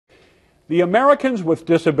The Americans with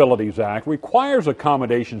Disabilities Act requires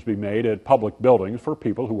accommodations be made at public buildings for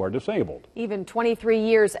people who are disabled. Even 23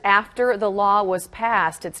 years after the law was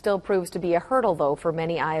passed, it still proves to be a hurdle, though, for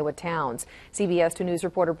many Iowa towns. CBS 2 News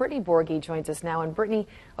reporter Brittany Borghi joins us now. And Brittany,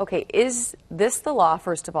 okay, is this the law,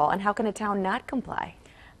 first of all, and how can a town not comply?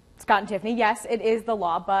 Scott and Tiffany, yes, it is the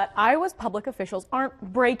law, but Iowa's public officials aren't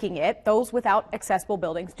breaking it. Those without accessible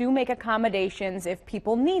buildings do make accommodations if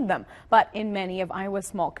people need them. But in many of Iowa's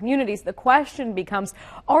small communities, the question becomes,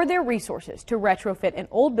 are there resources to retrofit an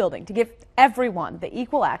old building to give everyone the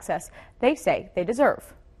equal access they say they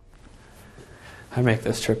deserve? I make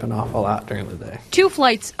this trip an awful lot during the day. 2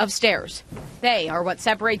 flights of stairs. They are what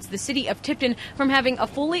separates the city of Tipton from having a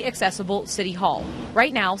fully accessible city hall.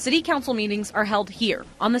 Right now, city council meetings are held here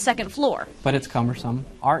on the 2nd floor. But it's cumbersome.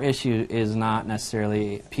 Our issue is not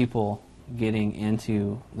necessarily people getting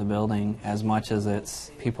into the building as much as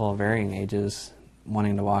it's people of varying ages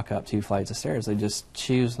wanting to walk up 2 flights of stairs. They just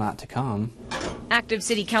choose not to come. Active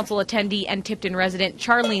city council attendee and Tipton resident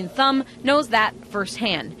Charline Thumm knows that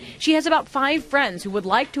firsthand. She has about 5 friends who would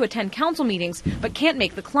like to attend council meetings but can't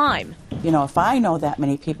make the climb. You know, if I know that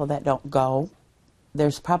many people that don't go,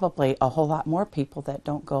 there's probably a whole lot more people that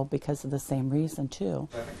don't go because of the same reason, too.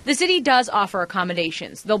 The city does offer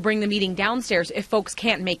accommodations. They'll bring the meeting downstairs if folks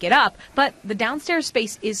can't make it up, but the downstairs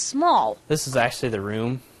space is small. This is actually the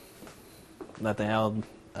room that they held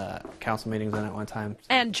council meetings in at one time.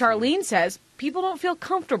 And Charline says people don't feel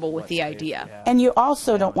comfortable with the idea. And you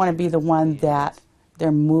also don't want to be the one that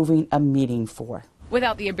they're moving a meeting for.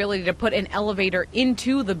 Without the ability to put an elevator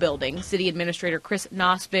into the building, City Administrator Chris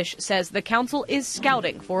Nosbisch says the council is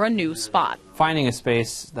scouting for a new spot. Finding a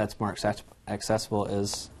space that's more accessible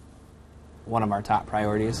is one of our top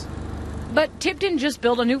priorities. But Tipton just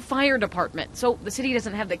built a new fire department, so the city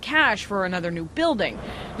doesn't have the cash for another new building.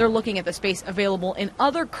 They're looking at the space available in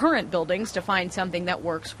other current buildings to find something that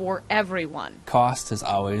works for everyone. Cost is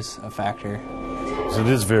always a factor. It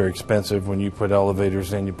is very expensive when you put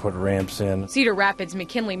elevators in, you put ramps in. Cedar Rapids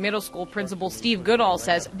McKinley Middle School principal Steve Goodall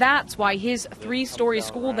says that's why his 3-story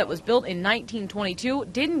school that was built in 1922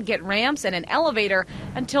 didn't get ramps and an elevator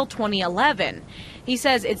until 2011. He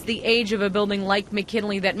says it's the age of a building like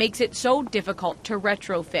McKinley that makes it so difficult to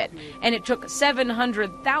retrofit. And it took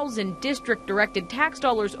 $700,000 district-directed tax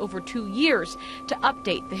dollars over 2 years to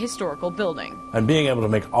update the historical building. And being able to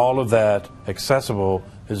make all of that accessible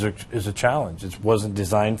is a challenge. It wasn't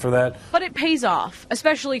designed for that. But it pays off,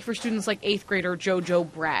 especially for students like 8th grader JoJo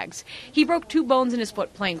Braggs. He broke 2 bones in his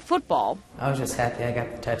foot playing football. I was just happy I got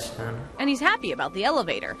the touchdown. And he's happy about the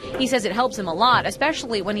elevator. He says it helps him a lot,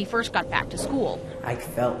 especially when he first got back to school. I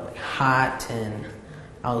felt hot and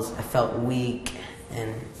I felt weak,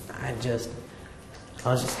 and I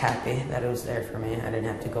was just happy that it was there for me. I didn't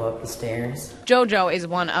have to go up the stairs. JoJo is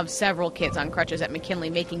one of several kids on crutches at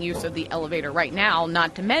McKinley making use of the elevator right now,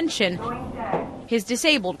 not to mention his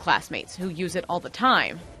disabled classmates who use it all the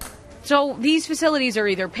time. So these facilities are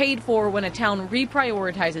either paid for when a town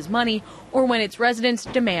reprioritizes money or when its residents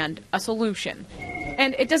demand a solution.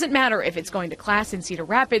 And it doesn't matter if it's going to class in Cedar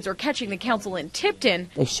Rapids or catching the council in Tipton.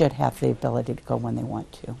 They should have the ability to go when they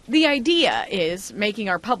want to. The idea is making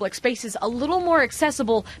our public spaces a little more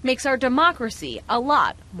accessible makes our democracy a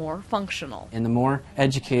lot more functional. And the more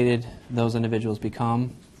educated those individuals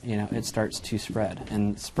become, you know, it starts to spread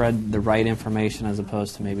and spread the right information as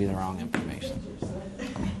opposed to maybe the wrong information.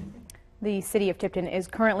 The city of Tipton is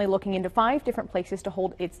currently looking into 5 different places to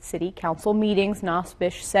hold its city council meetings.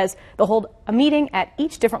 Nosbisch says they'll hold a meeting at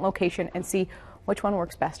each different location and see which one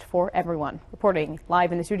works best for everyone. Reporting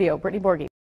live in the studio, Brittany Borghi.